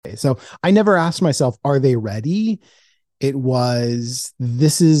way. So I never asked myself, are they ready? It was,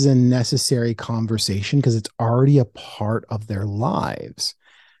 this is a necessary conversation because it's already a part of their lives.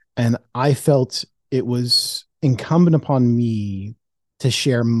 And I felt it was incumbent upon me to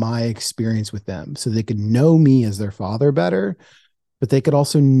share my experience with them so they could know me as their father better, but they could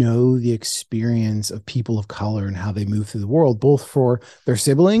also know the experience of people of color and how they move through the world, both for their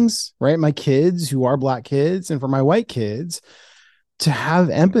siblings, right? My kids who are Black kids, and for my white kids, to have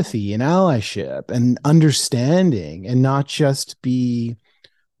empathy and allyship and understanding and not just be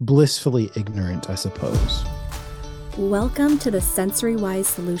blissfully ignorant, I suppose. Welcome to the Sensory Wise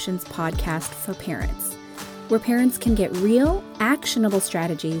Solutions podcast for parents, where parents can get real, actionable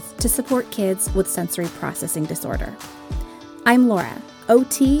strategies to support kids with sensory processing disorder. I'm Laura,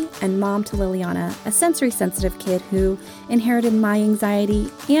 OT and mom to Liliana, a sensory sensitive kid who inherited my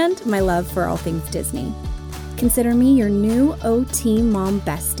anxiety and my love for all things Disney. Consider me your new OT mom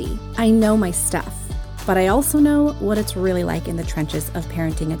bestie. I know my stuff, but I also know what it's really like in the trenches of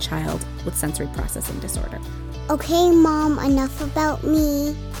parenting a child with sensory processing disorder. Okay, Mom, enough about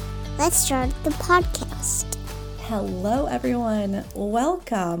me. Let's start the podcast. Hello, everyone.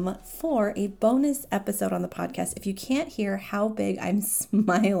 Welcome for a bonus episode on the podcast. If you can't hear how big I'm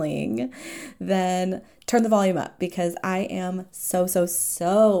smiling, then turn the volume up because I am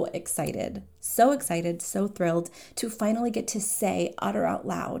so excited. So excited, so thrilled to finally get to say, utter out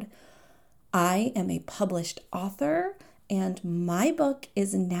loud, I am a published author and my book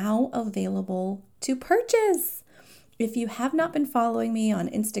is now available to purchase. If you have not been following me on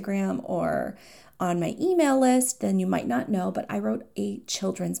Instagram or on my email list, then you might not know, but I wrote a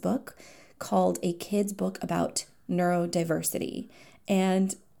children's book called A Kid's Book About Neurodiversity.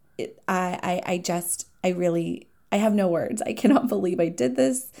 And I have no words. I cannot believe I did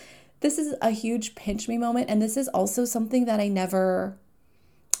this. This is a huge pinch me moment. And this is also something that I never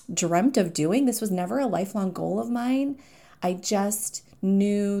dreamt of doing. This was never a lifelong goal of mine. I just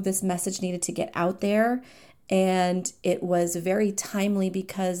knew this message needed to get out there. And it was very timely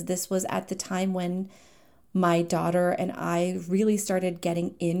because this was at the time when my daughter and I really started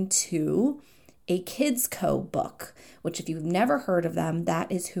getting into a Kids Co. book, which if you've never heard of them,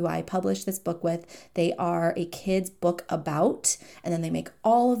 that is who I published this book with. They are a kids book about, and then they make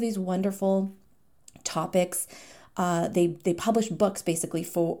all of these wonderful topics. They publish books basically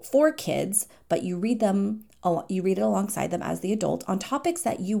for kids, but you read it alongside them as the adult on topics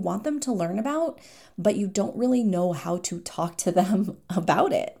that you want them to learn about, but you don't really know how to talk to them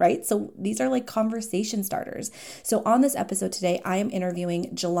about it, right? So these are like conversation starters. So on this episode today, I am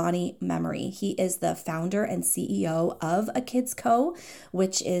interviewing Jelani Memory. He is the founder and CEO of A Kids Co.,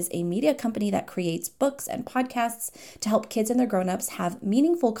 which is a media company that creates books and podcasts to help kids and their grown-ups have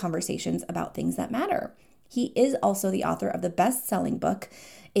meaningful conversations about things that matter. He is also the author of the best-selling book,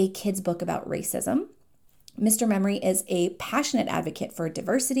 A Kid's Book About Racism. Mr. Memory is a passionate advocate for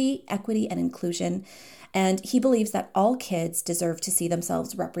diversity, equity, and inclusion, and he believes that all kids deserve to see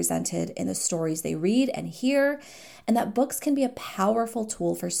themselves represented in the stories they read and hear, and that books can be a powerful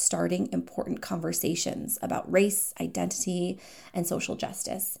tool for starting important conversations about race, identity, and social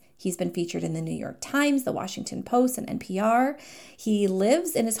justice. He's been featured in the New York Times, the Washington Post, and NPR. He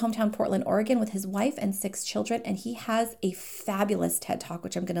lives in his hometown, Portland, Oregon, with his wife and 6 children, and he has a fabulous TED Talk,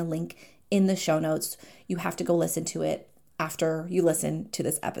 which I'm going to link in the show notes. You have to go listen to it after you listen to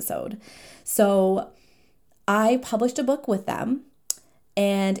this episode. So I published a book with them,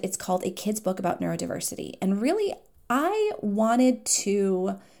 and it's called A Kid's Book About Neurodiversity. And really, I wanted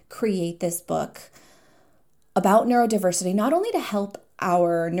to create this book about neurodiversity, not only to help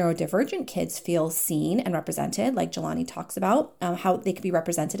our neurodivergent kids feel seen and represented, like Jelani talks about, how they can be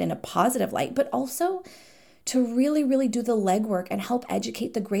represented in a positive light, but also to really do the legwork and help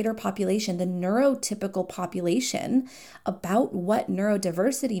educate the greater population, the neurotypical population, about what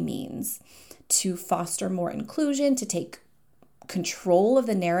neurodiversity means, to foster more inclusion, to take control of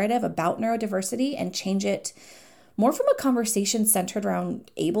the narrative about neurodiversity and change it more from a conversation centered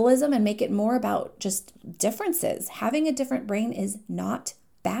around ableism and make it more about just differences. Having a different brain is not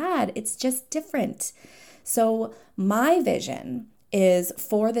bad. It's just different. So my vision is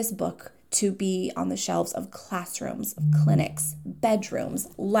for this book to be on the shelves of classrooms, of clinics, bedrooms,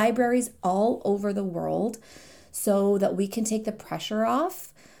 libraries all over the world so that we can take the pressure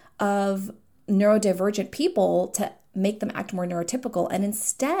off of neurodivergent people to make them act more neurotypical and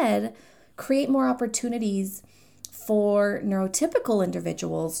instead create more opportunities for neurotypical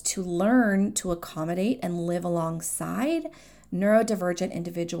individuals to learn to accommodate and live alongside neurodivergent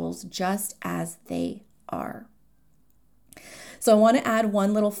individuals just as they are. So I want to add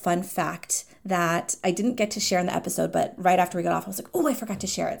one little fun fact that I didn't get to share in the episode, but right after we got off, I was like, oh, I forgot to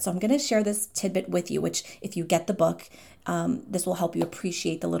share it. So I'm going to share this tidbit with you, which if you get the book, this will help you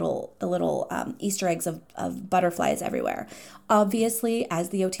appreciate the little Easter eggs of butterflies everywhere. Obviously, as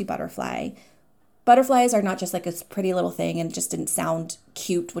the OT butterfly, butterflies are not just like a pretty little thing and just didn't sound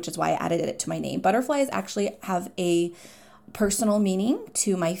cute, which is why I added it to my name. Butterflies actually have a personal meaning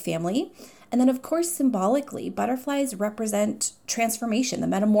to my family. And then, of course, symbolically, butterflies represent transformation, the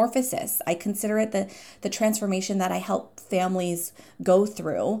metamorphosis. I consider it the transformation that I help families go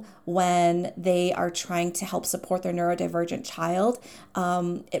through when they are trying to help support their neurodivergent child.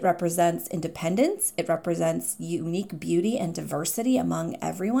 It represents independence. It represents unique beauty and diversity among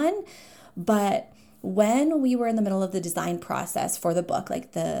everyone. But when we were in the middle of the design process for the book,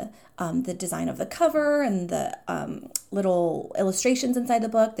 like the design of the cover and the little illustrations inside the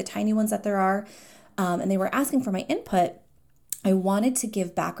book, the tiny ones that there are, and they were asking for my input, I wanted to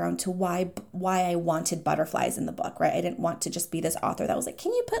give background to why I wanted butterflies in the book, right? I didn't want to just be this author that was like,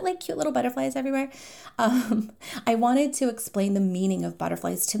 can you put like cute little butterflies everywhere? I wanted to explain the meaning of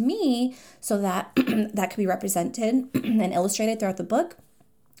butterflies to me so that that could be represented and illustrated throughout the book.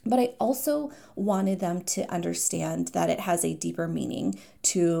 But I also wanted them to understand that it has a deeper meaning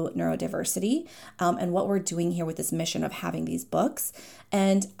to neurodiversity and what we're doing here with this mission of having these books.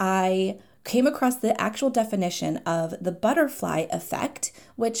 And I came across the actual definition of the butterfly effect,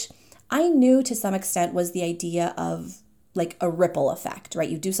 which I knew to some extent was the idea of like a ripple effect, right?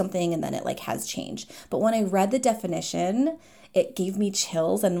 You do something and then it like has change. But when I read the definition, it gave me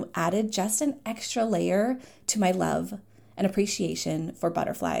chills and added just an extra layer to my love and appreciation for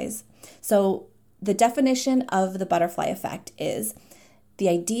butterflies. So the definition of the butterfly effect is the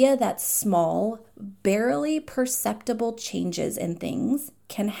idea that small, barely perceptible changes in things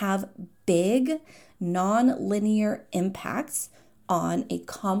can have big, non-linear impacts on a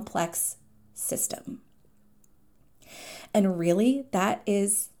complex system. And really, that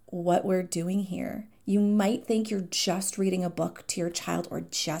is what we're doing here. You might think you're just reading a book to your child or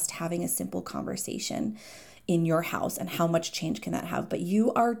just having a simple conversation in your house, and how much change can that have? But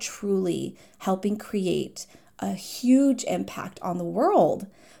you are truly helping create a huge impact on the world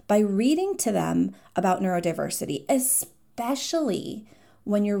by reading to them about neurodiversity, especially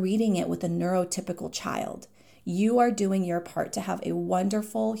when you're reading it with a neurotypical child. You are doing your part to have a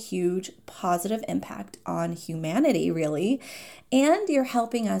wonderful, huge, positive impact on humanity, really. And you're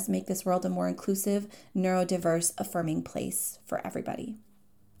helping us make this world a more inclusive, neurodiverse, affirming place for everybody.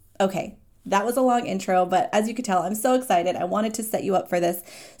 Okay. That was a long intro, but as you could tell, I'm so excited. I wanted to set you up for this.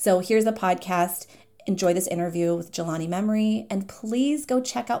 So here's the podcast. Enjoy this interview with Jelani Memory, and please go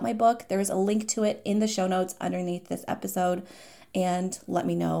check out my book. There's a link to it in the show notes underneath this episode, and let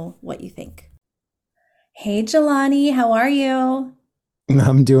me know what you think. Hey, Jelani, how are you?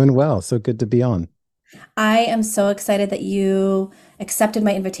 I'm doing well. So good to be on. I am so excited that you accepted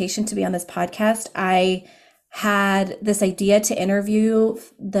my invitation to be on this podcast. I had this idea to interview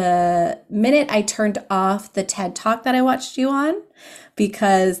the minute I turned off the TED Talk that I watched you on,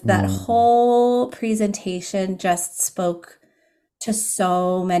 because that whole presentation just spoke to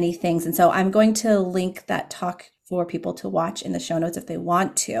so many things. And so I'm going to link that talk for people to watch in the show notes if they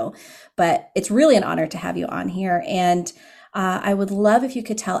want to. But it's really an honor to have you on here. And I would love if you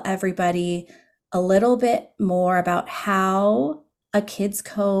could tell everybody a little bit more about how a Kids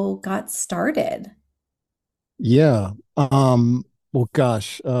Co got started. Yeah. Well,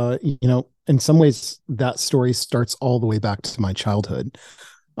 gosh, in some ways that story starts all the way back to my childhood.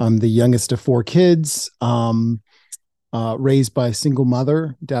 I'm the youngest of four kids, raised by a single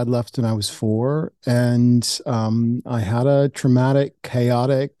mother. Dad left when I was 4. And I had a traumatic,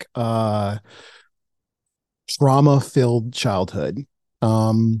 chaotic, trauma-filled childhood.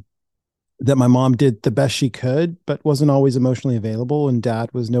 That my mom did the best she could, but wasn't always emotionally available, and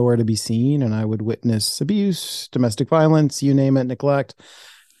dad was nowhere to be seen. And I would witness abuse, domestic violence, you name it, neglect.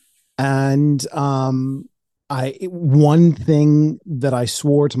 And one thing that I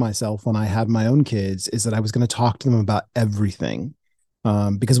swore to myself when I had my own kids is that I was going to talk to them about everything,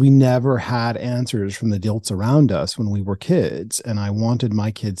 because we never had answers from the adults around us when we were kids. And I wanted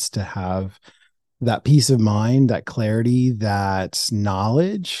my kids to have that peace of mind, that clarity, that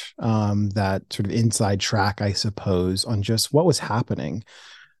knowledge, that sort of inside track, I suppose, on just what was happening,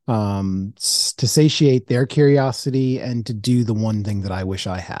 to satiate their curiosity and to do the one thing that I wish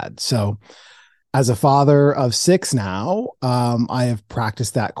I had. So as a father of 6 now, I have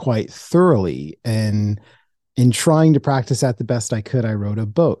practiced that quite thoroughly. And in trying to practice that the best I could, I wrote a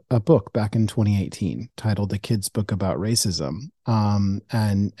book back in 2018 titled "The Kids Book About Racism."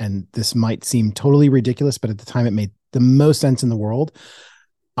 And this might seem totally ridiculous, but at the time it made the most sense in the world.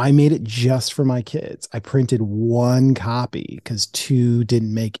 I made it just for my kids. I printed one copy because two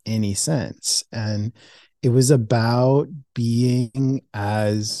didn't make any sense. And it was about being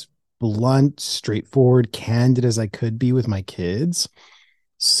as blunt, straightforward, candid as I could be with my kids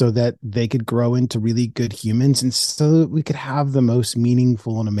so that they could grow into really good humans and so that we could have the most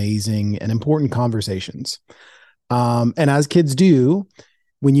meaningful and amazing and important conversations. And as kids do,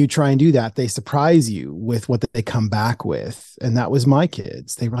 when you try and do that, they surprise you with what they come back with. And that was my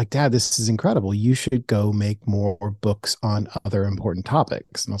kids. They were like, Dad, this is incredible. You should go make more books on other important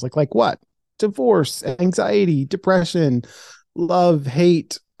topics. And I was like what? Divorce, anxiety, depression, love,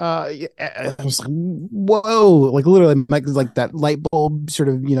 hate. I was like, whoa, like literally like that light bulb sort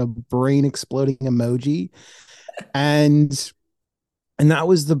of, brain exploding emoji. And that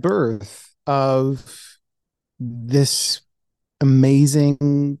was the birth of this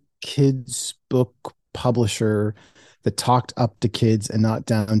amazing kids book publisher that talked up to kids and not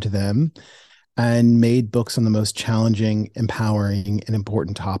down to them and made books on the most challenging, empowering, and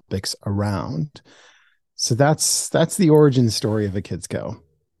important topics around. So that's the origin story of A Kids Go.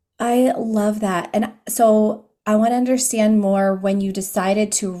 I love that. And so I want to understand more when you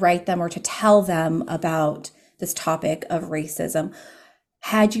decided to write them or to tell them about this topic of racism.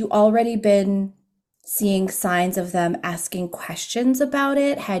 Had you already been seeing signs of them asking questions about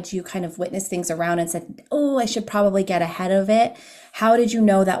it? Had you kind of witnessed things around and said, oh, I should probably get ahead of it? How did you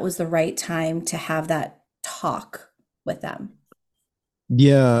know that was the right time to have that talk with them?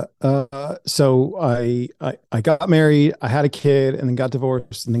 Yeah. So I got married, I had a kid, and then got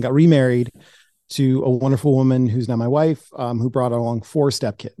divorced, and then got remarried to a wonderful woman who's now my wife, who brought along four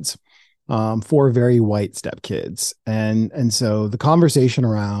stepkids, four very white stepkids, and so the conversation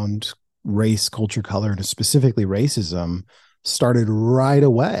around race, culture, color, and specifically racism started right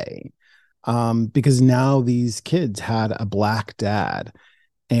away, because now these kids had a black dad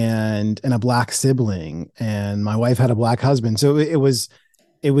and a black sibling, and my wife had a black husband, so it was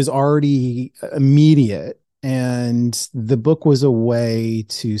already immediate. And the book was a way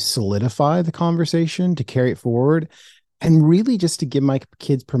to solidify the conversation, to carry it forward, and really just to give my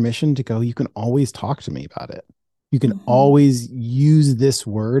kids permission to go, you can always talk to me about it. You can Mm-hmm. always use this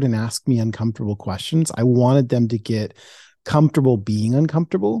word and ask me uncomfortable questions. I wanted them to get comfortable being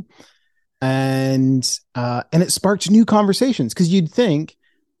uncomfortable. And it sparked new conversations, because you'd think,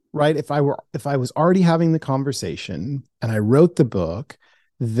 right, if I was already having the conversation and I wrote the book,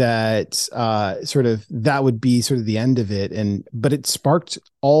 that sort of that would be sort of the end of it. But it sparked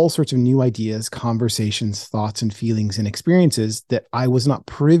all sorts of new ideas, conversations, thoughts, and feelings and experiences that I was not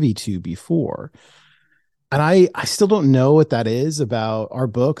privy to before. And I still don't know what that is about our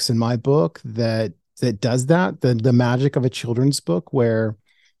books and my book that does that. The magic of a children's book, where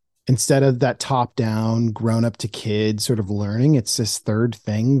instead of that top down, grown up to kids sort of learning, it's this third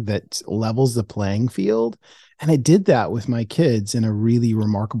thing that levels the playing field. And I did that with my kids in a really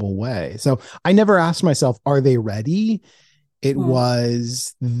remarkable way. So I never asked myself, are they ready? It Mm-hmm.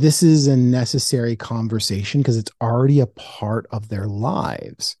 was, this is a necessary conversation because it's already a part of their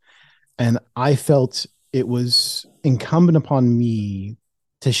lives. And I felt it was incumbent upon me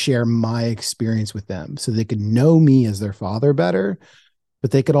to share my experience with them so they could know me as their father better,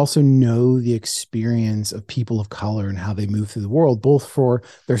 but they could also know the experience of people of color and how they move through the world, both for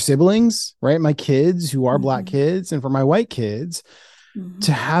their siblings, right? My kids who are black Mm-hmm. kids, and for my white kids, to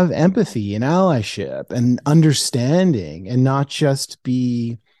Mm-hmm. have empathy and allyship and understanding and not just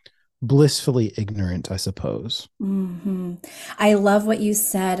be blissfully ignorant, I suppose. Mm-hmm. I love what you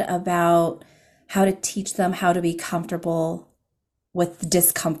said about how to teach them how to be comfortable with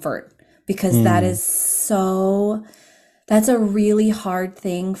discomfort, because that Mm, is that's a really hard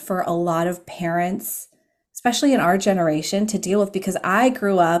thing for a lot of parents, especially in our generation, to deal with. Because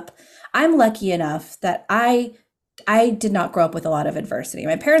I'm lucky enough that I did not grow up with a lot of adversity.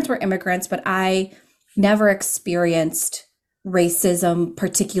 My parents were immigrants, but I never experienced racism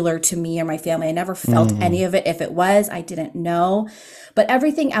particular to me or my family. I never felt mm, any of it. If it was, I didn't know. But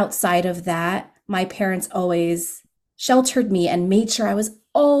everything outside of that, my parents always sheltered me and made sure I was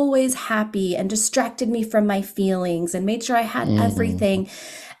always happy and distracted me from my feelings and made sure I had mm, everything.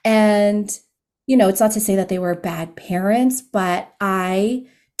 And, it's not to say that they were bad parents, but I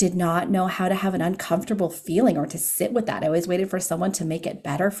did not know how to have an uncomfortable feeling or to sit with that. I always waited for someone to make it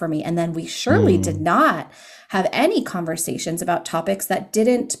better for me. And then we surely did mm, not have any conversations about topics that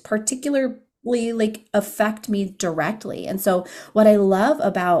didn't particularly like affect me directly. And so what I love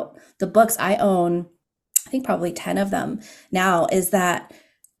about the books, I own, I think probably 10 of them now, is that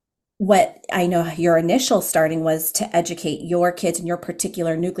what I know your initial starting was to educate your kids and your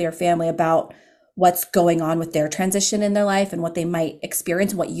particular nuclear family about what's going on with their transition in their life and what they might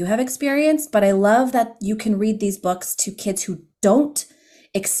experience, what you have experienced. But I love that you can read these books to kids who don't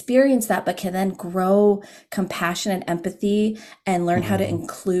experience that, but can then grow compassion and empathy and learn how to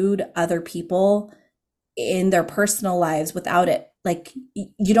include other people in their personal lives without it. Like,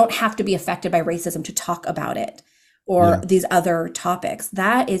 you don't have to be affected by racism to talk about it or these other topics.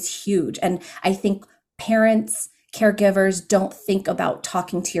 That is huge. And I think parents, caregivers don't think about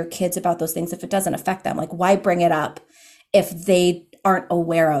talking to your kids about those things if it doesn't affect them. Like, why bring it up if they aren't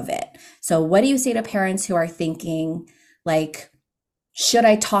aware of it? So what do you say to parents who are thinking, like, should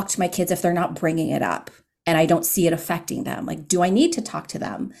I talk to my kids if they're not bringing it up and I don't see it affecting them? Like, do I need to talk to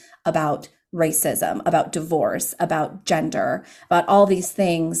them about racism, about divorce, about gender, about all these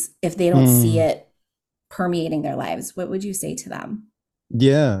things if they don't see it permeating their lives? What would you say to them?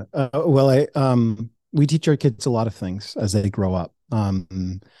 Yeah. We teach our kids a lot of things as they grow up.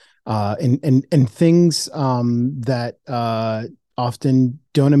 And things that often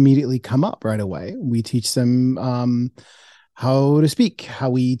don't immediately come up right away. We teach them how to speak,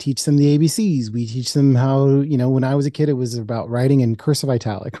 how we teach them the ABCs. We teach them how, when I was a kid, it was about writing in cursive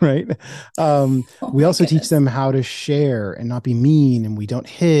italic, right? We also teach them how to share and not be mean, and we don't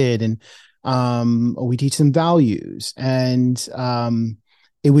hid, and we teach them values. And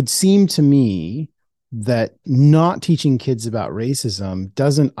it would seem to me that not teaching kids about racism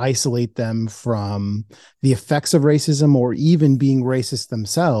doesn't isolate them from the effects of racism or even being racist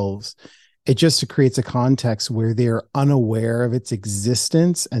themselves. It just creates a context where they're unaware of its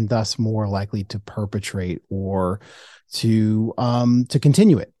existence and thus more likely to perpetrate or to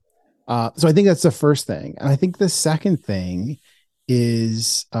continue it. So I think that's the first thing. And I think the second thing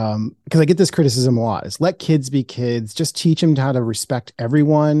is, because I get this criticism a lot, is let kids be kids, just teach them how to respect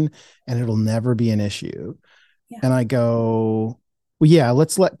everyone and it'll never be an issue. Yeah. And I go, well, yeah,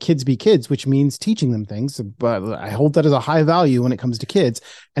 let's let kids be kids, which means teaching them things, but I hold that as a high value when it comes to kids.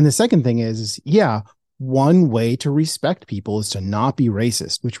 And the second thing is, one way to respect people is to not be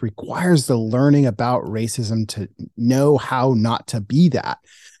racist, which requires the learning about racism to know how not to be that,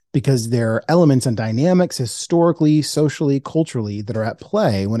 because there are elements and dynamics historically, socially, culturally that are at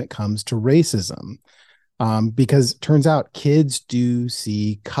play when it comes to racism. Because it turns out kids do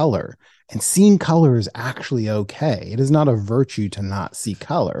see color, and seeing color is actually okay. It is not a virtue to not see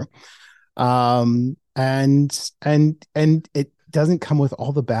color. And it doesn't come with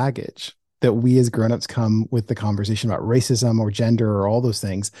all the baggage that we as grown-ups come with the conversation about racism or gender or all those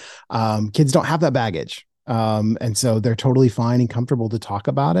things. Kids don't have that baggage. And so they're totally fine and comfortable to talk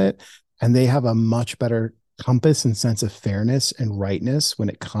about it. And they have a much better compass and sense of fairness and rightness when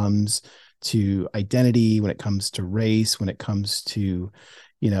it comes to identity, when it comes to race, when it comes to,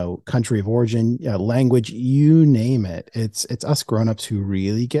 country of origin, language, you name it. It's us grownups who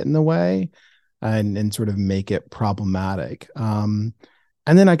really get in the way and sort of make it problematic. And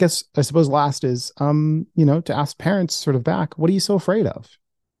then I suppose last is, to ask parents sort of back, what are you so afraid of?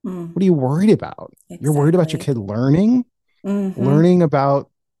 What are you worried about? Exactly. You're worried about your kid learning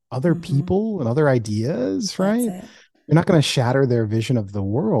about other people and other ideas, right? You're not going to shatter their vision of the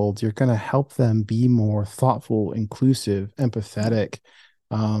world. You're going to help them be more thoughtful, inclusive, empathetic,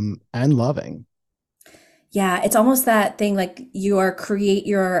 and loving. Yeah, it's almost that thing like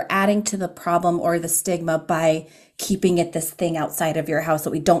you're adding to the problem or the stigma by keeping it this thing outside of your house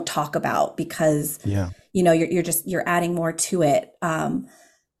that we don't talk about because you're adding more to it.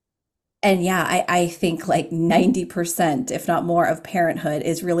 And yeah, I think like 90%, if not more, of parenthood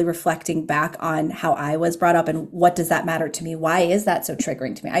is really reflecting back on how I was brought up and what does that matter to me? Why is that so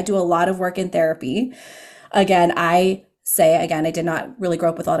triggering to me? I do a lot of work in therapy. Again, I did not really grow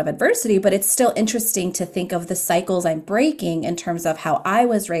up with a lot of adversity, but it's still interesting to think of the cycles I'm breaking in terms of how I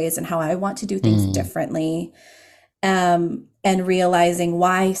was raised and how I want to do things differently. And realizing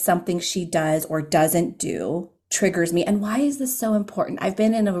why something she does or doesn't do triggers me. And why is this so important? I've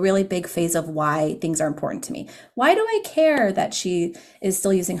been in a really big phase of why things are important to me. Why do I care that she is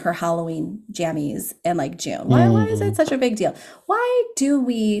still using her Halloween jammies in like June? Why is it such a big deal? Why do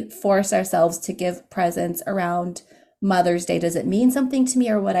we force ourselves to give presents around Mother's Day? Does it mean something to me,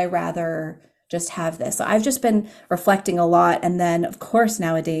 or would I rather just have this? So I've just been reflecting a lot. And then of course,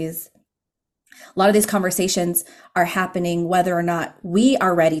 nowadays, a lot of these conversations are happening whether or not we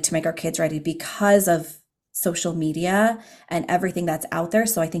are ready to make our kids ready because of social media and everything that's out there.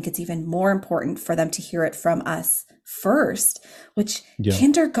 So I think it's even more important for them to hear it from us first, which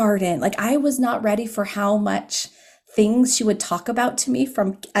kindergarten, like I was not ready for how much things she would talk about to me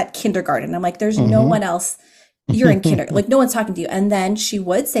at kindergarten. I'm like, there's no one else. You're in kindergarten, like no one's talking to you. And then she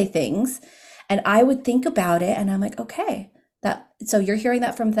would say things and I would think about it and I'm like, okay, That so you're hearing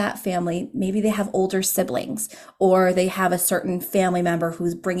that from that family. Maybe they have older siblings, or they have a certain family member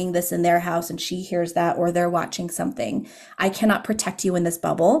who's bringing this in their house and she hears that, or they're watching something. I cannot protect you in this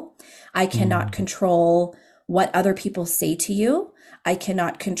bubble. I cannot Mm, control what other people say to you. I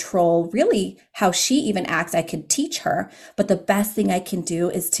cannot control really how she even acts. I could teach her, but the best thing I can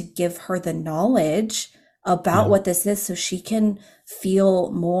do is to give her the knowledge about yeah. what this is so she can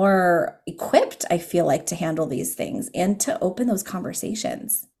feel more equipped, I feel like, to handle these things and to open those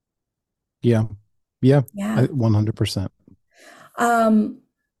conversations. Yeah. Yeah. Yeah. 100%. Um,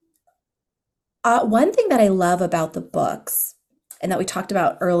 One thing that I love about the books and that we talked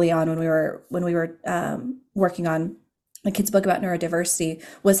about early on when we were working on a kid's book about neurodiversity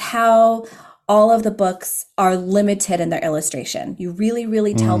was how all of the books are limited in their illustration. You really,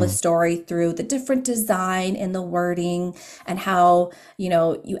 really tell the Mm, story through the different design and the wording and how,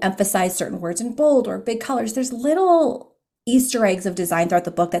 you emphasize certain words in bold or big colors. There's little Easter eggs of design throughout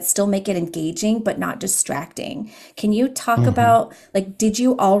the book that still make it engaging, but not distracting. Can you talk mhm. about, like, did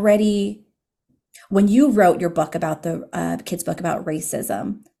you already when you wrote your book about the kids' book about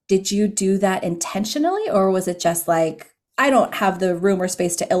racism, did you do that intentionally, or was it just like, I don't have the room or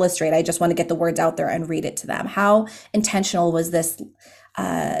space to illustrate. I just want to get the words out there and read it to them. How intentional was this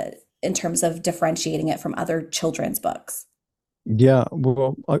uh, in terms of differentiating it from other children's books? Yeah.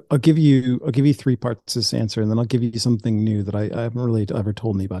 Well, I'll give you three parts to this answer, and then I'll give you something new that I haven't really ever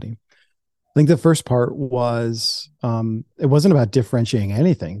told anybody. I think the first part was it wasn't about differentiating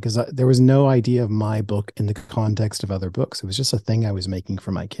anything because there was no idea of my book in the context of other books. It was just a thing I was making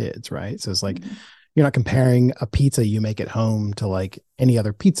for my kids, right? So it's like Mhm. you're not comparing a pizza you make at home to like any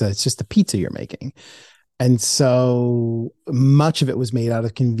other pizza. It's just the pizza you're making. And so much of it was made out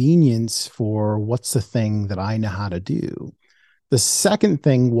of convenience for what's the thing that I know how to do. The second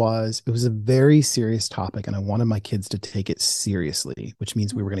thing was it was a very serious topic, and I wanted my kids to take it seriously, which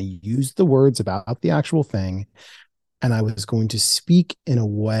means we were going to use the words about the actual thing. And I was going to speak in a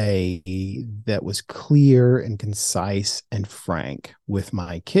way that was clear and concise and frank with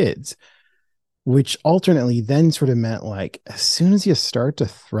my kids, which alternately then sort of meant like as soon as you start to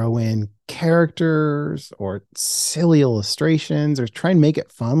throw in characters or silly illustrations or try and make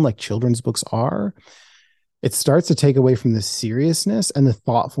it fun like children's books are, it starts to take away from the seriousness and the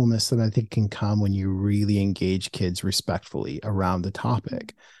thoughtfulness that I think can come when you really engage kids respectfully around the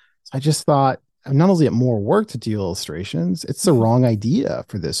topic. So I just thought not only is it more work to do illustrations, it's the wrong idea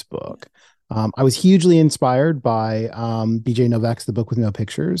for this book. I was hugely inspired by BJ Novak's The Book with No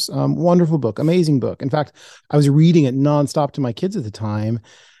Pictures. Wonderful book, amazing book. In fact, I was reading it nonstop to my kids at the time,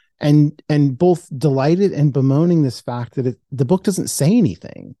 and both delighted and bemoaning this fact that the book doesn't say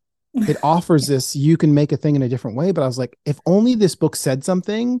anything. It offers this, you can make a thing in a different way. But I was like, if only this book said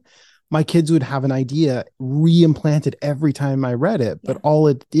something, my kids would have an idea re-implanted every time I read it. But Yeah. all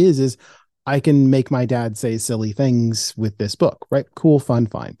it is I can make my dad say silly things with this book, right? Cool, fun,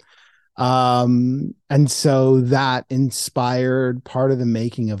 fine. And so that inspired part of the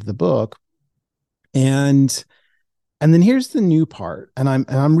making of the book. And and then here's the new part. And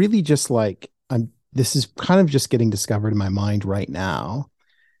I'm really just like, I'm this is kind of just getting discovered in my mind right now,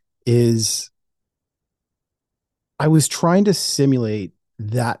 is I was trying to simulate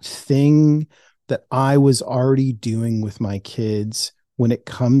that thing that I was already doing with my kids when it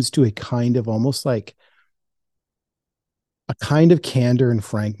comes to a kind of almost like a kind of candor and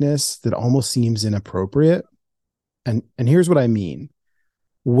frankness that almost seems inappropriate. And here's what I mean.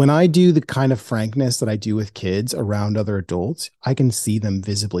 When I do the kind of frankness that I do with kids around other adults, I can see them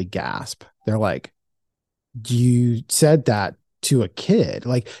visibly gasp. They're like, "You said that to a kid."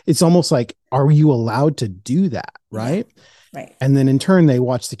 Like it's almost like, are you allowed to do that? Yeah. Right. Right. And then in turn, they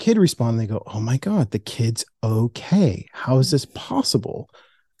watch the kid respond and they go, "Oh my God, the kid's okay. How is this possible?"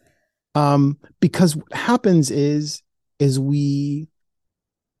 Because what happens is we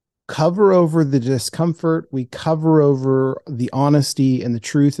cover over the discomfort, we cover over the honesty and the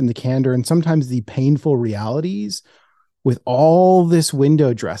truth and the candor and sometimes the painful realities with all this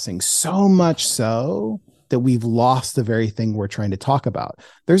window dressing, so much so that we've lost the very thing we're trying to talk about.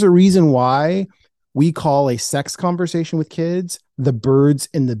 There's a reason why we call a sex conversation with kids the birds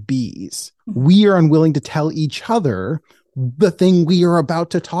and the bees. Mhm. We are unwilling to tell each other the thing we are about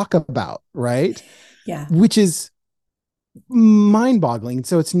to talk about, right? Yeah. Which is mind boggling.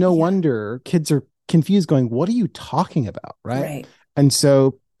 So it's no Yeah. wonder kids are confused, going, "What are you talking about?" Right. Right. And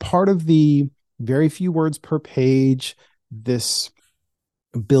so part of the very few words per page, this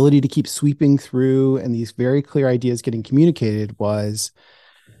ability to keep sweeping through and these very clear ideas getting communicated was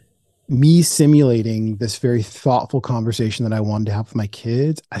me simulating this very thoughtful conversation that I wanted to have with my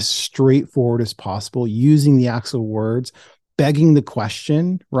kids as straightforward as possible, using the actual words, begging the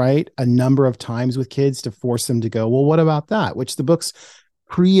question, right, a number of times with kids to force them to go, well, what about that? Which the books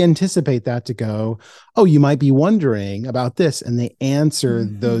pre-anticipate that to go, oh, you might be wondering about this. And they answer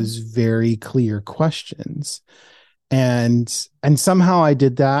those very clear questions. And somehow I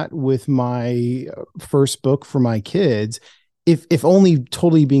did that with my first book for my kids, if only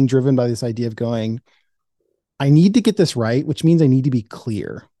totally being driven by this idea of going, I need to get this right, which means I need to be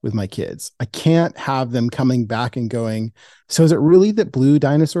clear with my kids. I can't have them coming back and going, so is it really that blue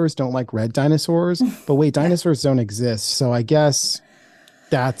dinosaurs don't like red dinosaurs? But wait, dinosaurs don't exist. So I guess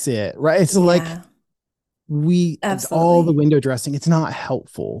that's it, right? It's like Yeah, it's all the absolutely. window dressing. It's not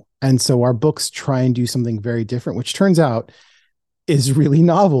helpful. And so our books try and do something very different, which turns out is really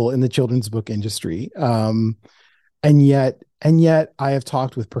novel in the children's book industry. And yet I have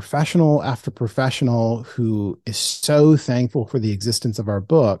talked with professional after professional who is so thankful for the existence of our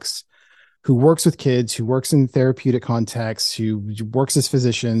books, who works with kids, who works in therapeutic contexts, who works as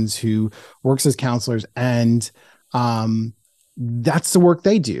physicians, who works as counselors. And that's the work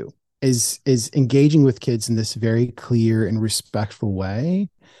they do, is engaging with kids in this very clear and respectful way.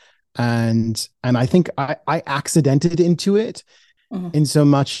 And I think I accidented into it Mhm. in so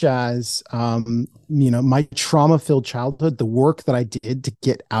much as my trauma-filled childhood, the work that I did to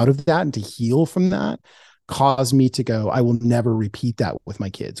get out of that and to heal from that caused me to go, I will never repeat that with my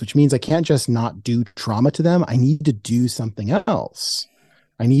kids, which means I can't just not do trauma to them. I need to do something else.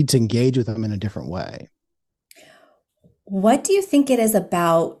 I need to engage with them in a different way. What do you think it is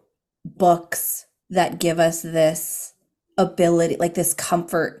about books that give us this ability, like this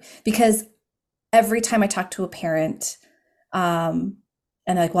comfort? Because every time I talk to a parent, and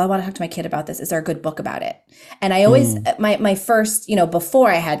they're like, well, I want to talk to my kid about this. Is there a good book about it? And I always, Mm, my first, before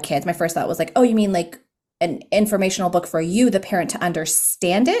I had kids, my first thought was like, oh, you mean like an informational book for you, the parent, to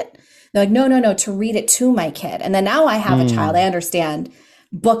understand it? They're like, no, no, no, to read it to my kid. And then now I have a child, I mm, understand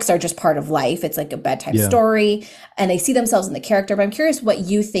books are just part of life. It's like a bedtime yeah, story and they see themselves in the character. But I'm curious what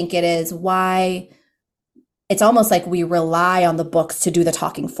you think it is, why it's almost like we rely on the books to do the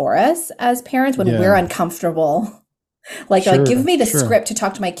talking for us as parents when we're yeah, uncomfortable. Like give sure, me the sure. script to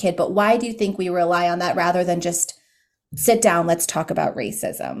talk to my kid, but why do you think we rely on that rather than just sit down, let's talk about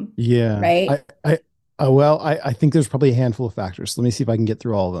racism, Yeah. right? I think there's probably a handful of factors. Let me see if I can get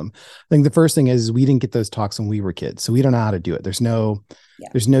through all of them. I think the first thing is we didn't get those talks when we were kids. So we don't know how to do it. Yeah.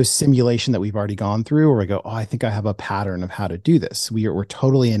 There's no simulation that we've already gone through where I go, oh, I think I have a pattern of how to do this. We're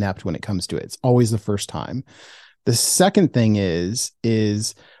totally inept when it comes to it. It's always the first time. The second thing is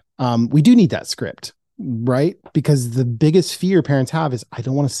we do need that script, right? Because the biggest fear parents have is I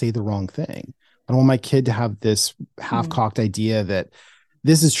don't want to say the wrong thing. I don't want my kid to have this Mm. half-cocked idea that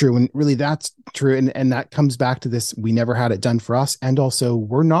this is true and really that's true. And that comes back to this, we never had it done for us. And also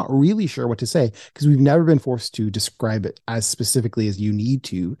we're not really sure what to say because we've never been forced to describe it as specifically as you need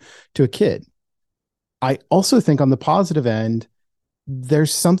to a kid. I also think on the positive end,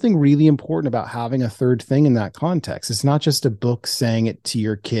 there's something really important about having a third thing in that context. It's not just a book saying it to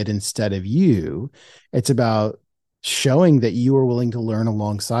your kid instead of you. It's about showing that you are willing to learn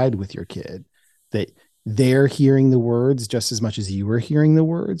alongside with your kid, that they're hearing the words just as much as you are hearing the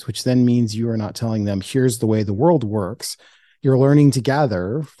words, which then means you are not telling them, here's the way the world works. You're learning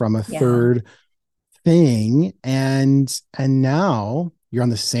together from a Yeah. third thing. And now you're on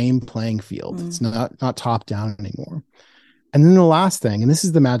the same playing field. It's Mm. not top down anymore. And then the last thing, and this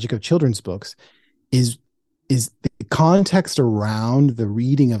is the magic of children's books, is is the context around the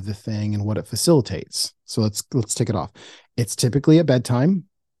reading of the thing and what it facilitates. So let's take it off. It's typically at bedtime.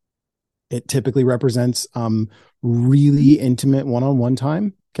 It typically represents really intimate one-on-one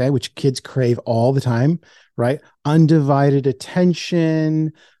time, okay, which kids crave all the time, right? Undivided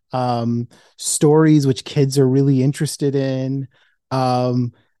attention, um, stories which kids are really interested in.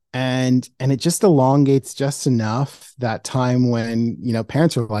 Um, and it just elongates just enough that time when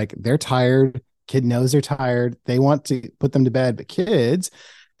parents are like they're tired, kid knows they're tired, they want to put them to bed, but kids,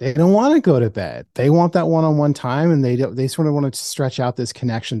 they don't want to go to bed. They want that one-on-one time, and they sort of want to stretch out this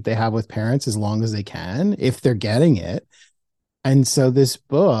connection that they have with parents as long as they can if they're getting it. And so this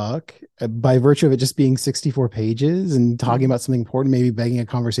book, by virtue of it just being 64 pages and talking Mm. about something important, maybe begging a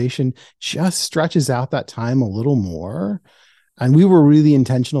conversation, just stretches out that time a little more. And we were really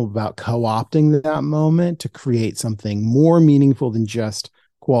intentional about co-opting that moment to create something more meaningful than just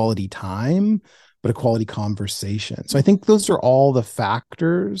quality time, but a quality conversation. So I think those are all the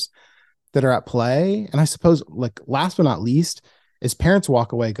factors that are at play. And I suppose, like, last but not least, is parents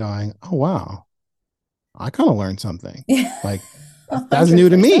walk away going, oh, wow, I kind of learned something. Yeah. Like, that's new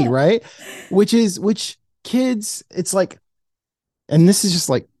to me, 100%. right? Which kids, it's like, and this is just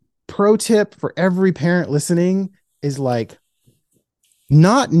like pro tip for every parent listening, is like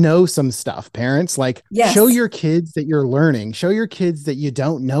not know some stuff, parents. Like, show Yes. your kids that you're learning, show your kids that you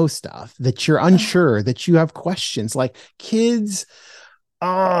don't know stuff, that you're unsure, that you have questions. Like, kids,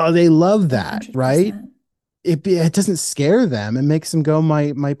 oh, they love that, right? 100%. It doesn't scare them. It makes them go,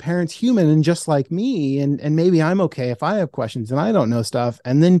 my parents human and just like me, and maybe I'm okay if I have questions and I don't know stuff.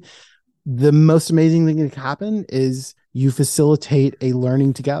 And then the most amazing thing that can happen is you facilitate a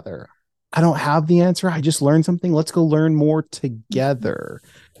learning together. I don't have the answer. I just learned something. Let's go learn more together.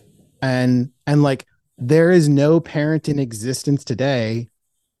 And like, there is no parent in existence today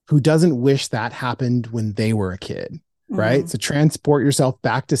who doesn't wish that happened when they were a kid, right? Mm, So transport yourself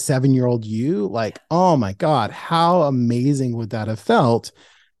back to 7-year-old you. Like, oh my God, how amazing would that have felt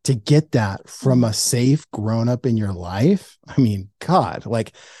to get that from mm. a safe grown up in your life? I mean, God,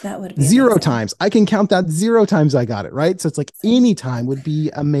 like, That would be zero amazing. times. I can count that 0 times I got it, right? So it's like any time would be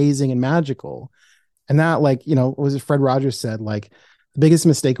amazing and magical. And that, like, what was it Fred Rogers said? Like, the biggest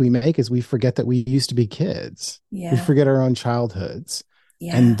mistake we make is we forget that we used to be kids. We Yeah. forget our own childhoods.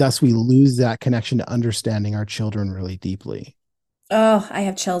 And Yeah. thus we lose that connection to understanding our children really deeply. Oh, I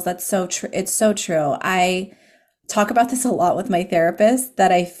have chills. That's so true. It's so true. I talk about this a lot with my therapist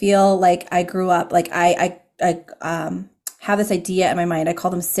that I feel like I grew up like I have this idea in my mind. I call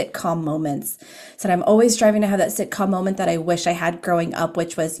them sitcom moments. So I'm always striving to have that sitcom moment that I wish I had growing up,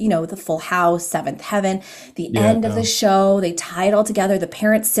 which was, the Full House, Seventh Heaven, the end of the Yeah. show. They tie it all together. The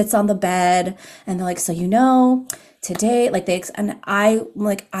parent sits on the bed and they're like, so today, like and I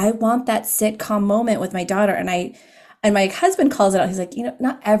want that sitcom moment with my daughter. And my husband calls it out. He's like,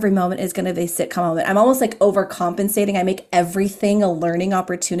 not every moment is going to be a sitcom moment. I'm almost like overcompensating. I make everything a learning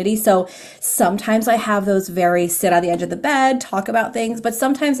opportunity. So sometimes I have those very sit on the edge of the bed, talk about things, but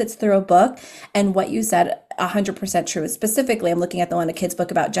sometimes it's through a book. And what you said, 100% true. Specifically, I'm looking at the one, a kid's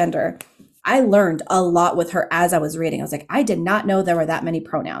book about gender. I learned a lot with her as I was reading. I was like, I did not know there were that many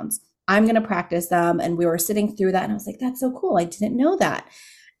pronouns. I'm going to practice them. And we were sitting through that. And I was like, that's so cool. I didn't know that.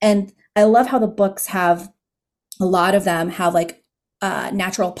 And I love how the books have a lot of them have like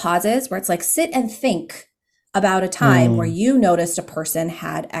natural pauses where it's like sit and think about a time where Mm, you noticed a person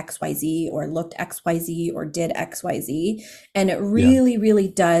had XYZ or looked XYZ or did XYZ. And it yeah. really, really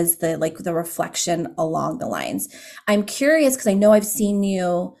does the reflection along the lines. I'm curious because I know I've seen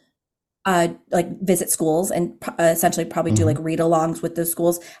you like visit schools and essentially probably do like Mhm. read-alongs with those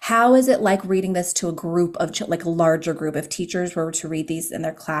schools. How is it like reading this to a group of like a larger group? If teachers were to read these in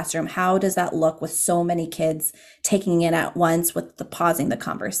their classroom, how does that look with so many kids taking it at once with the pausing the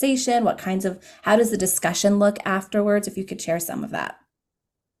conversation? How does the discussion look afterwards? If you could share some of that.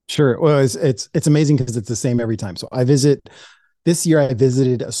 Sure. Well, it's amazing because it's the same every time. So this year I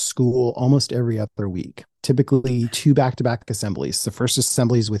visited a school almost every other week, typically two back-to-back assemblies. The first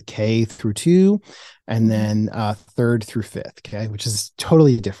assembly is with K through 2, and Mhm. then third through 5th, okay, which is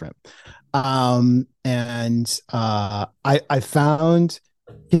totally different. And I found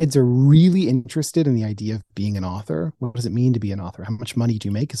kids are really interested in the idea of being an author. What does it mean to be an author? How much money do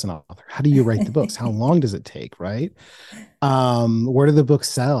you make as an author? How do you write the books? How long does it take, right? Where do the books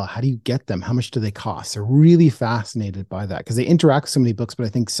sell? How do you get them? How much do they cost? They're really fascinated by that because they interact with so many books, but I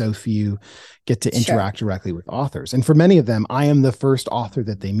think so few get to Sure. interact directly with authors. And for many of them, I am the first author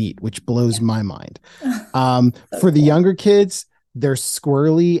that they meet, which blows Yeah. my mind. So For the cool. younger kids, they're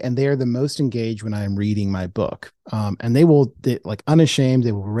squirrely and they are the most engaged when I am reading my book. And like unashamed,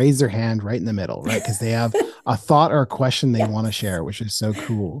 they will raise their hand right in the middle, right? Because they have a thought or a question they want to Yes. share, which is so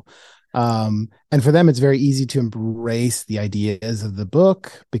cool. And for them, it's very easy to embrace the ideas of the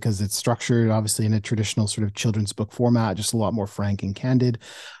book because it's structured, obviously, in a traditional sort of children's book format, just a lot more frank and candid.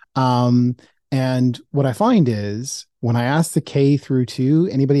 Um, and what I find is when I ask the K through 2,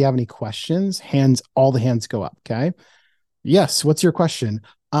 anybody have any questions? All the hands go up. Okay. Yes. What's your question?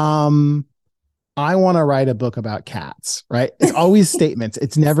 Um, I want to write a book about cats, right? It's always statements.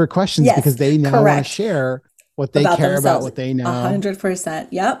 It's never questions Yes, because they now want to correct. share what they About care about, themselves. what they A know, 100%.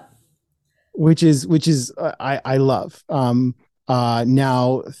 Yep. which is I love.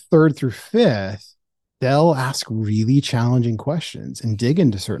 Now third through 5th, they'll ask really challenging questions and dig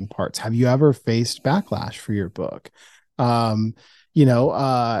into certain parts. Have you ever faced backlash for your book? Um, you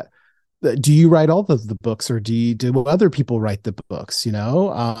know, do you write all of the books or do other people write the books?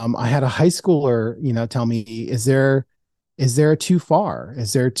 I had a high schooler, tell me, is there too far?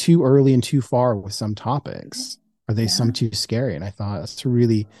 Is there too early and too far with some topics? Are they some Yeah. too scary? And I thought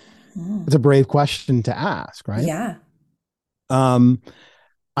Mm. it's a brave question to ask, right? Yeah. Um,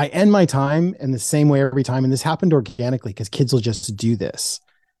 I end my time in the same way every time, and this happened organically because kids will just do this.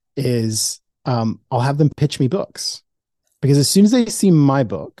 I'll have them pitch me books because as soon as they see my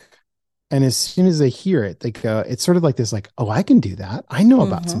book And as soon as they hear it, they go, it's sort of like this, like, oh, I can do that. I know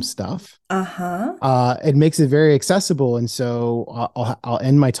about some Mm-hmm. stuff. Uh-huh. It makes it very accessible. And so I'll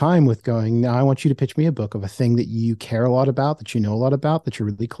end my time with going, now I want you to pitch me a book of a thing that you care a lot about, that you know a lot about, that you're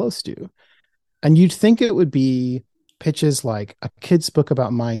really close to. And you'd think it would be pitches like a kid's book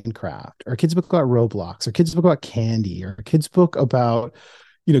about Minecraft, or a kid's book about Roblox, or a kid's book about candy, or a kid's book about,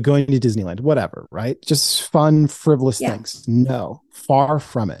 going to Disneyland, whatever, right? Just fun, frivolous Yeah. things. No, far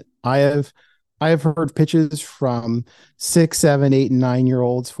from it. I have heard pitches from 6, 7, 8, and 9 year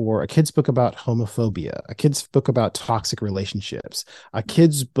olds for a kid's book about homophobia, a kid's book about toxic relationships, a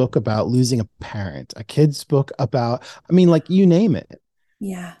kid's book about losing a parent, a kid's book about, I mean, like, you name it.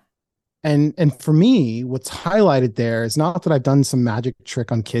 Yeah. And for me, what's highlighted there is not that I've done some magic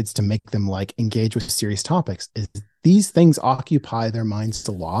trick on kids to make them like engage with serious topics, is these things occupy their minds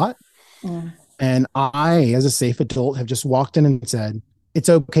a lot. Mm. And I, as a safe adult, have just walked in and said, it's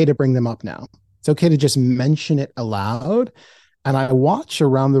okay to bring them up now. It's okay to just mention it aloud. And I watch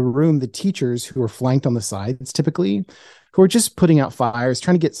around the room the teachers who are flanked on the sides, typically, who are just putting out fires,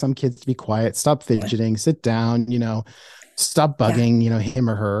 trying to get some kids to be quiet, stop fidgeting, sit down, stop Yeah. bugging, him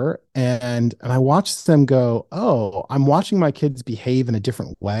or her. And I watch them go, oh, I'm watching my kids behave in a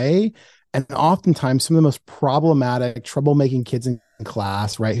different way. And oftentimes some of the most problematic, troublemaking kids in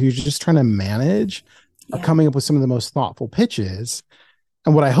class, right, who's just trying to manage, are Yeah. coming up with some of the most thoughtful pitches.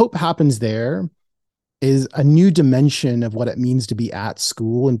 And what I hope happens there is a new dimension of what it means to be at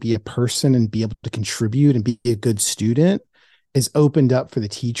school and be a person and be able to contribute and be a good student is opened up for the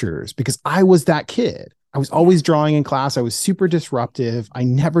teachers, because I was that kid. I was always drawing in class. I was super disruptive. I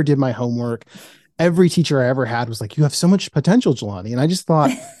never did my homework. Every teacher I ever had was like, you have so much potential, Jelani. And I just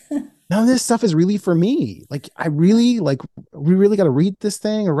thought, none of this stuff is really for me. Like, we really got to read this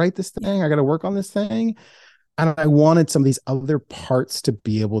thing or write this thing. Yeah. I got to work on this thing. And I wanted some of these other parts to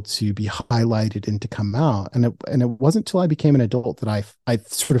be able to be highlighted and to come out. And it wasn't until I became an adult that I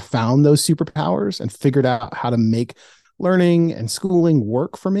sort of found those superpowers and figured out how to make learning and schooling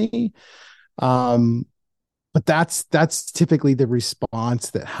work for me. But that's typically the response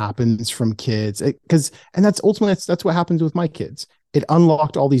that happens from kids, and that's ultimately that's what happens with my kids. It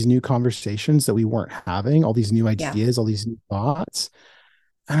unlocked all these new conversations that we weren't having, all these new Yeah. ideas, all these new thoughts.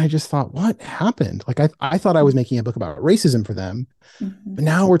 And I just thought, what happened? Like, I thought I was making a book about racism for them, Mm-hmm. but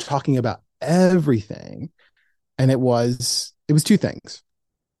now we're talking about everything. And it was two things.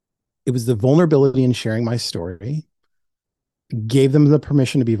 It was the vulnerability in sharing my story, gave them the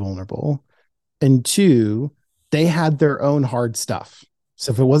permission to be vulnerable. And two, they had their own hard stuff.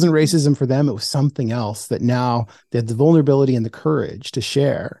 So if it wasn't racism for them, it was something else that now they had the vulnerability and the courage to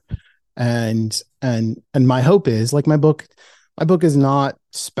share. And my hope is, like, my book is not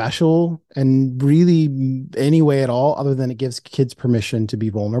special and really any way at all, other than it gives kids permission to be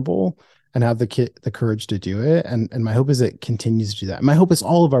vulnerable and have the courage to do it. And my hope is it continues to do that. My hope is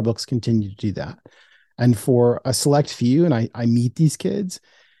all of our books continue to do that. And for a select few, and I meet these kids,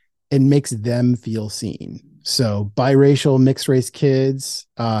 it makes them feel seen. So biracial, mixed race kids,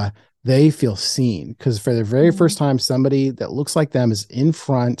 they feel seen, because for the very first time, somebody that looks like them is in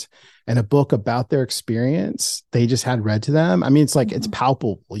front and a book about their experience they just had read to them. I mean, it's like, it's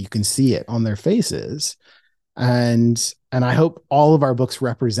palpable. You can see it on their faces. And I hope all of our books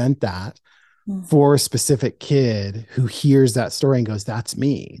represent that for a specific kid who hears that story and goes, that's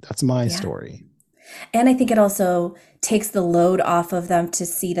me. That's my Yeah. story. And I think it also takes the load off of them to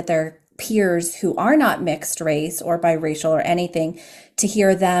see that their peers who are not mixed race or biracial or anything, to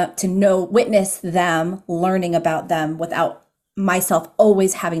hear them, to know, witness them learning about them without myself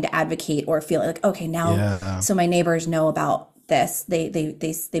always having to advocate or feel like, okay, now, Yeah. so my neighbors know about this.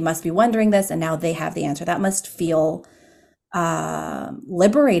 They must be wondering this, and now they have the answer. That must feel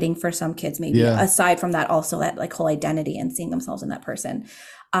liberating for some kids, maybe. Yeah. Aside from that, also that like whole identity and seeing themselves in that person.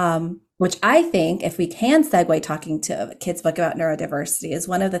 Which I think, if we can segue talking to a kid's book about neurodiversity, is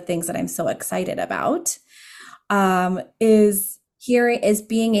one of the things that I'm so excited about, is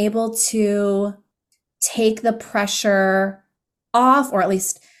being able to take the pressure off, or at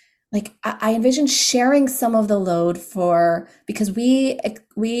least, like, I envision sharing some of the load because we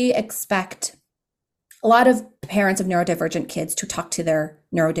expect a lot of parents of neurodivergent kids to talk to their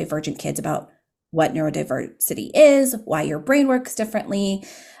neurodivergent kids about what neurodiversity is, why your brain works differently.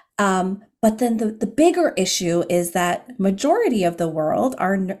 But then the bigger issue is that majority of the world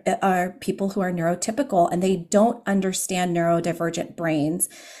are people who are neurotypical, and they don't understand neurodivergent brains.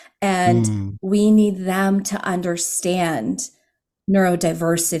 And we need them to understand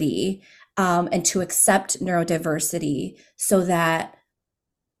neurodiversity, and to accept neurodiversity, so that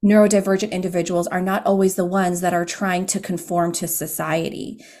neurodivergent individuals are not always the ones that are trying to conform to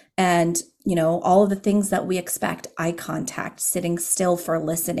society. And, all of the things that we expect, eye contact, sitting still for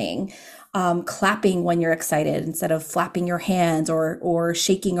listening, clapping when you're excited instead of flapping your hands or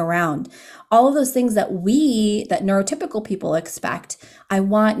shaking around. All of those things that neurotypical people expect. I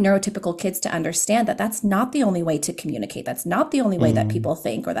want neurotypical kids to understand that that's not the only way to communicate. That's not the only way that people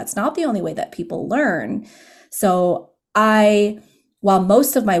think, or that's not the only way that people learn. So while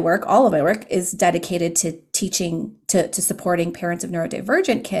most of my work, all of my work is dedicated to teaching, to supporting parents of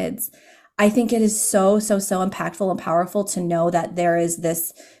neurodivergent kids, I think it is so, so, so impactful and powerful to know that there is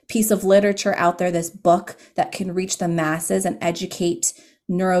this piece of literature out there, this book that can reach the masses and educate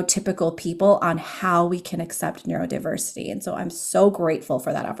neurotypical people on how we can accept neurodiversity. And so I'm so grateful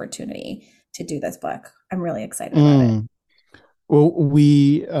for that opportunity to do this book. I'm really excited about it. Well,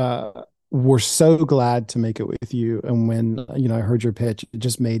 we were so glad to make it with you. And when, I heard your pitch, it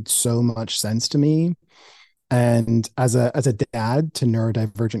just made so much sense to me. And as a dad to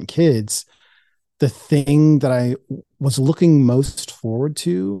neurodivergent kids, the thing that I was looking most forward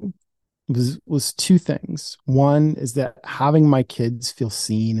to was two things. One is that having my kids feel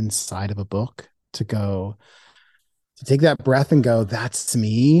seen inside of a book, to take that breath and go, that's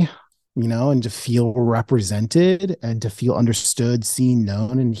me, and to feel represented and to feel understood, seen,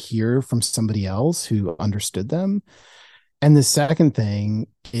 known, and hear from somebody else who understood them. And the second thing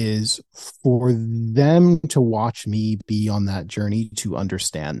is for them to watch me be on that journey to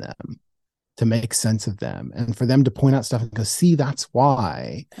understand them, to make sense of them, and for them to point out stuff and go, see, that's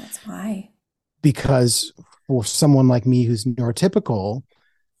why. That's why. Because for someone like me who's neurotypical,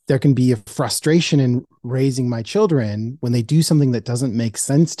 there can be a frustration in raising my children when they do something that doesn't make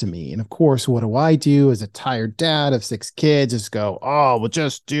sense to me. And of course, what do I do as a tired dad of 6 kids is go, oh, well,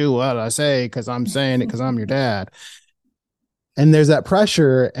 just do what I say because I'm saying it because I'm your dad. And there's that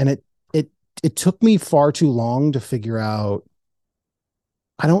pressure. And it took me far too long to figure out,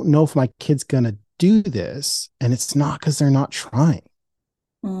 I don't know if my kid's going to do this. And it's not because they're not trying.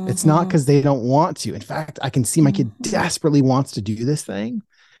 Mm-hmm. It's not because they don't want to. In fact, I can see my kid desperately wants to do this thing.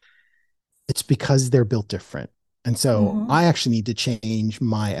 It's because they're built different. And so I actually need to change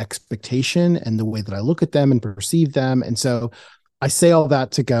my expectation and the way that I look at them and perceive them. And so I say all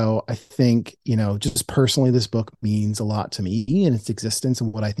that to go, I think, just personally, this book means a lot to me and its existence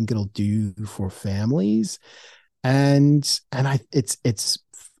and what I think it'll do for families. And it's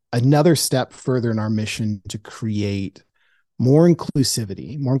another step further in our mission to create more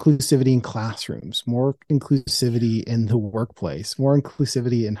inclusivity in classrooms, more inclusivity in the workplace, more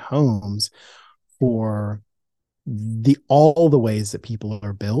inclusivity in homes for all the ways that people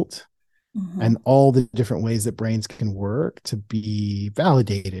are built and all the different ways that brains can work to be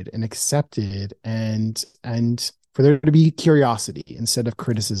validated and accepted and for there to be curiosity instead of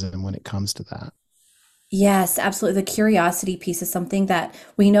criticism when it comes to that. Yes, absolutely. The curiosity piece is something that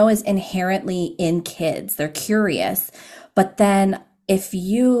we know is inherently in kids. They're curious. But then if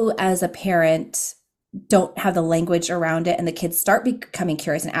you as a parent don't have the language around it and the kids start becoming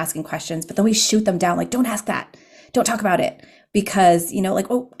curious and asking questions, but then we shoot them down, like, don't ask that. Don't talk about it because,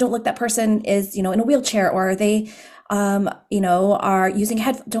 oh, don't look, that person is, in a wheelchair or they, are using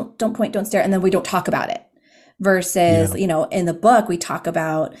don't point, don't stare. And then we don't talk about it versus, in the book, we talk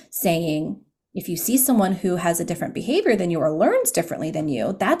about saying, if you see someone who has a different behavior than you or learns differently than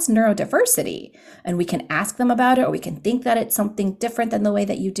you, that's neurodiversity. And we can ask them about it, or we can think that it's something different than the way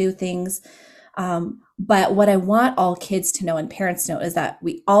that you do things. But what I want all kids to know and parents to know is that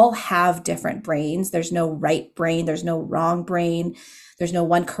we all have different brains. There's no right brain. There's no wrong brain. There's no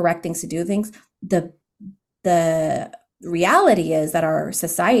one correct things to do things. The reality is that our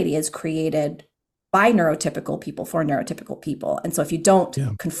society is created by neurotypical people for neurotypical people. And so if you don't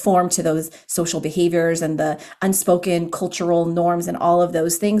conform to those social behaviors and the unspoken cultural norms and all of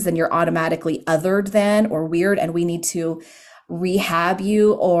those things, then you're automatically othered then or weird. And we need to rehab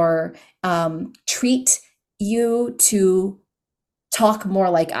you or treat you to talk more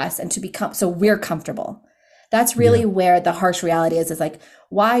like us and to become, so we're comfortable. That's really where the harsh reality is like,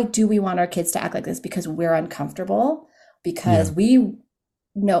 why do we want our kids to act like this? Because we're uncomfortable, because we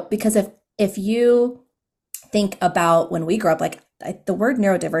know, because if you think about when we grew up, like the word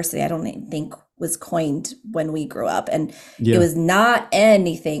neurodiversity, I don't think was coined when we grew up. And it was not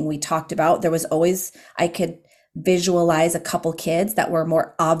anything we talked about. There was always, I could visualize a couple kids that were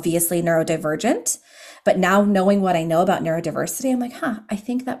more obviously neurodivergent. But now knowing what I know about neurodiversity, I'm like, I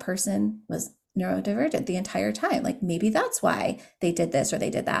think that person was neurodivergent the entire time. Like maybe that's why they did this or they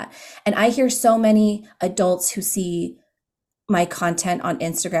did that. And I hear so many adults who see my content on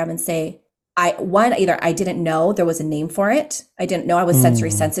Instagram and say, either I didn't know there was a name for it. I didn't know I was sensory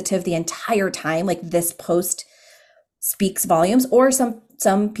Mm, sensitive the entire time. Like this post speaks volumes, or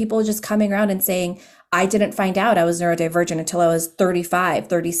some people just coming around and saying, I didn't find out I was neurodivergent until I was 35,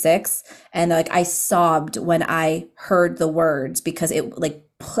 36. And like I sobbed when I heard the words because it like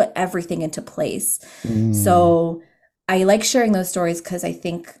put everything into place. mm, So I like sharing those stories because I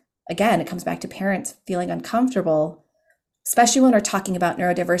think, again, it comes back to parents feeling uncomfortable, especially when we're talking about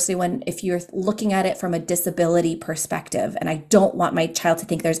neurodiversity, when if you're looking at it from a disability perspective, and I don't want my child to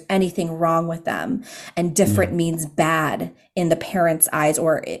think there's anything wrong with them, and yeah. different means bad in the parents' eyes,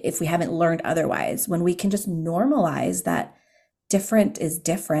 or if we haven't learned otherwise, when we can just normalize that different is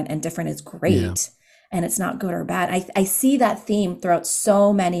different and different is Yeah. great and it's not good or bad. I see that theme throughout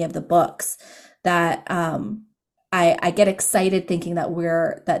so many of the books that I get excited thinking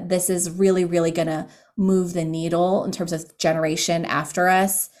that this is really, really gonna move the needle in terms of generation after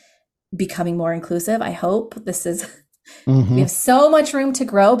us becoming more inclusive. I hope this is we Hmm. have so much room to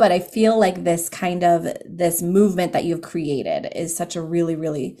grow, but I feel like this movement that you've created is such a really,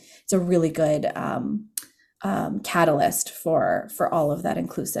 really, it's a really good catalyst for all of that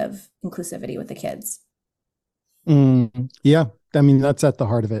inclusivity with the kids. Yeah. I mean, that's at the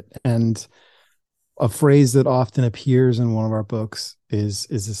heart of it. And a phrase that often appears in one of our books is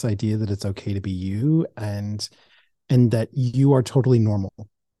this idea that it's okay to be you, and that you are totally normal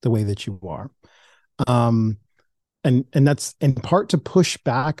the way that you are. Um, and that's in part to push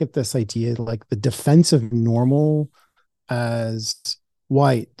back at this idea, like the defense of normal as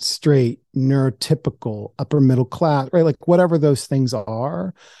white, straight, neurotypical, upper middle class, right? Like whatever those things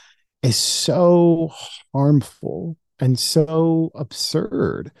are, is so harmful and so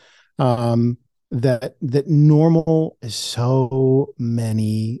absurd. That normal is so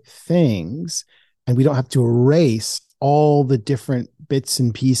many things, and we don't have to erase all the different bits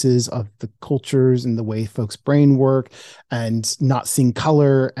and pieces of the cultures and the way folks brain work, and not seeing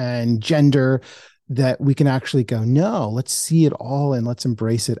color and gender, that we can actually go, no, let's see it all and let's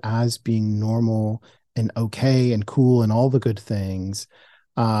embrace it as being normal and okay and cool and all the good things,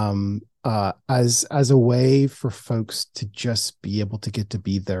 as a way for folks to just be able to get to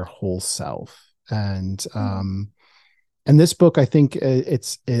be their whole self. And this book, I think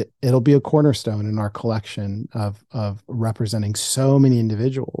it'll be a cornerstone in our collection of representing so many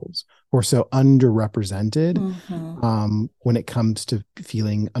individuals who are so underrepresented, Mm-hmm. when it comes to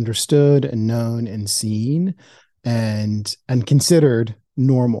feeling understood and known and seen, and considered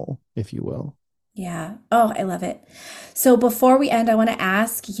normal, if you will. Yeah. Oh, I love it. So before we end, I want to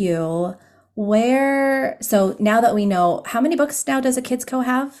ask you so now that we know, how many books now does a Kids Co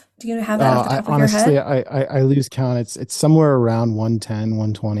have? Do you have that off the I top of your honestly, head? I lose count. It's somewhere around 110,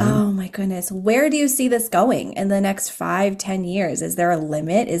 120. Oh my goodness. Where do you see this going in the next 5, 10 years? Is there a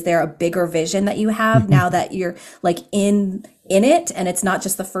limit? Is there a bigger vision that you have now that you're like in it and it's not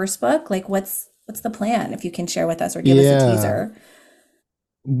just the first book? Like what's the plan if you can share with us or give us a Yeah. teaser?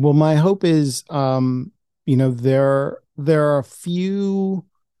 Well, my hope is, there are a few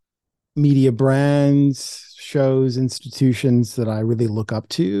media brands, shows, institutions that I really look up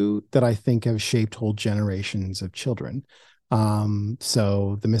to, that I think have shaped whole generations of children.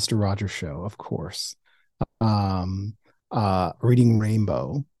 So the Mr. Rogers Show, of course, um, Reading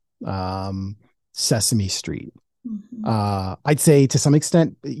Rainbow, um, Sesame Street. Mhm. I'd say to some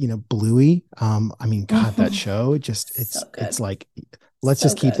extent, Bluey. I mean, God, that Mhm. show, it just, So it's good. like, let's So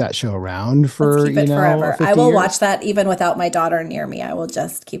just keep good. that show around Let's for, keep it forever. I 50 will watch years. that even without my daughter near me. I will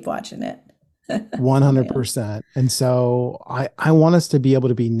just keep watching it on my own. 100%. And so I want us to be able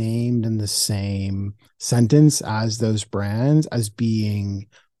to be named in the same sentence as those brands, as being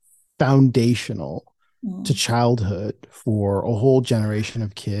foundational to Mm. childhood for a whole generation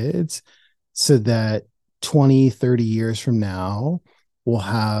of kids, so that 20, 30 years from now, we'll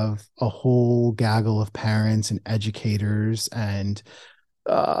have a whole gaggle of parents and educators and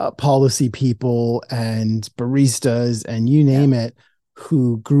policy people and baristas and you Yeah. name it,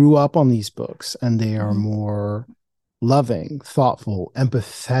 who grew up on these books, and they are Mhm. more loving, thoughtful,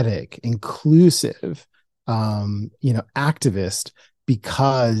 empathetic, inclusive, activist,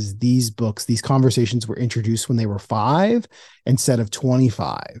 because these books, these conversations were introduced when they were 5 instead of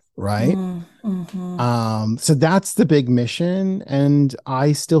 25, right? Mm, mhm. So that's the big mission. And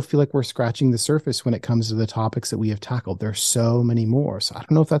I still feel like we're scratching the surface when it comes to the topics that we have tackled. There's so many more. So I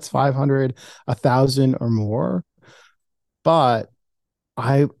don't know if that's 500, 1,000 or more, but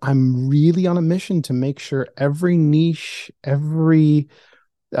I'm really on a mission to make sure every niche, every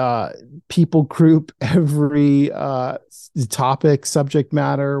uh, people group, every topic, subject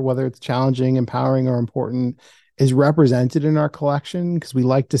matter, whether it's challenging, empowering, or important, is represented in our collection, because we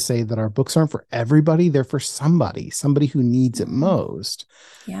like to say that our books aren't for everybody, they're for somebody who needs it most.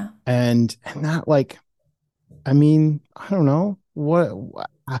 Yeah. And that, like, I mean, I don't know, what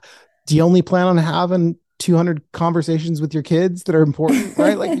do you only plan on having 200 conversations with your kids that are important,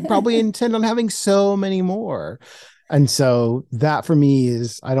 right? Like, you probably intend on having so many more. And so that for me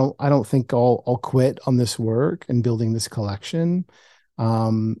is, I don't think I'll quit on this work and building this collection.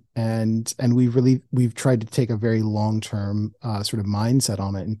 And we've tried to take a very long-term sort of mindset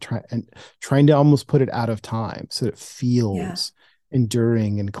on it, and trying to almost put it out of time so it feels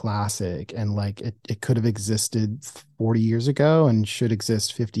enduring and classic, and like it could have existed 40 years ago and should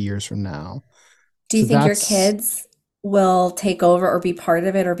exist 50 years from now. Do you So think your that's, kids will take over or be part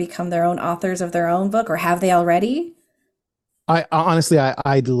of it or become their own authors of their own book, or have they already? I honestly,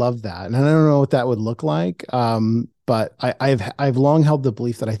 I'd love that, and I don't know what that would look like. But I've long held the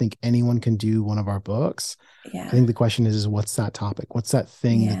belief that I think anyone can do one of our books. I Yeah. think the question is what's that topic? What's that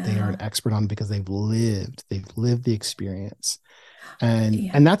thing that they are Yeah. an expert on because they've lived the experience. And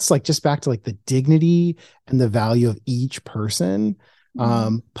Yeah. and that's like just back to like the dignity and the value of each person.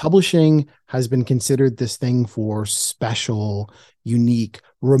 Mm-hmm. Publishing has been considered this thing for special, unique,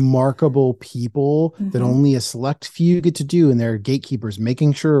 remarkable people that Mm-hmm. only a select few get to do, and they're gatekeepers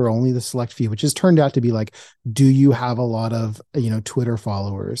making sure only the select few, which has turned out to be like, do you have a lot of Twitter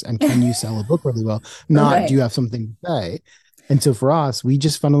followers, and can you sell a book really well, not do you Right. have something to say. And so for us, we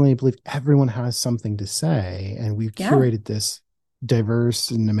just fundamentally believe everyone has something to say, and we've Yeah. curated this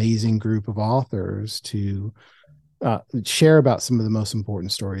diverse and amazing group of authors to share about some of the most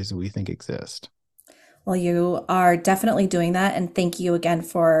important stories that we think exist. Well, you are definitely doing that, and thank you again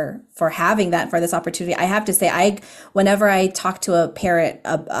for having that, for this opportunity. I have to say, whenever I talk to a parent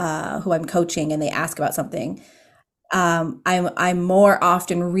who I'm coaching and they ask about something, I'm more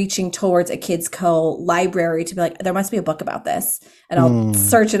often reaching towards a Kids Co library to be like, there must be a book about this, and I'll Mm.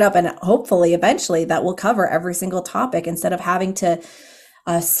 search it up, and hopefully, eventually, that will cover every single topic instead of having to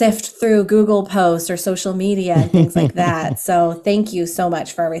sift through Google posts or social media and things like that. So thank you so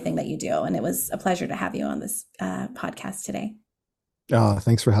much for everything that you do. And it was a pleasure to have you on this podcast today.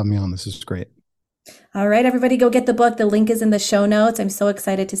 Thanks for having me on. This is great. All right, everybody, go get the book. The link is in the show notes. I'm so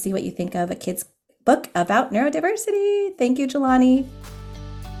excited to see what you think of a kid's book about neurodiversity. Thank you, Jelani.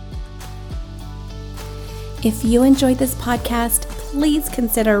 If you enjoyed this podcast, please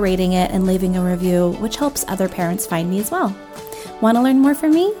consider rating it and leaving a review, which helps other parents find me as well. Want to learn more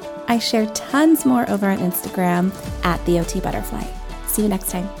from me? I share tons more over on Instagram @TheOTButterfly. See you next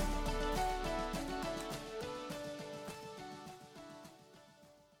time.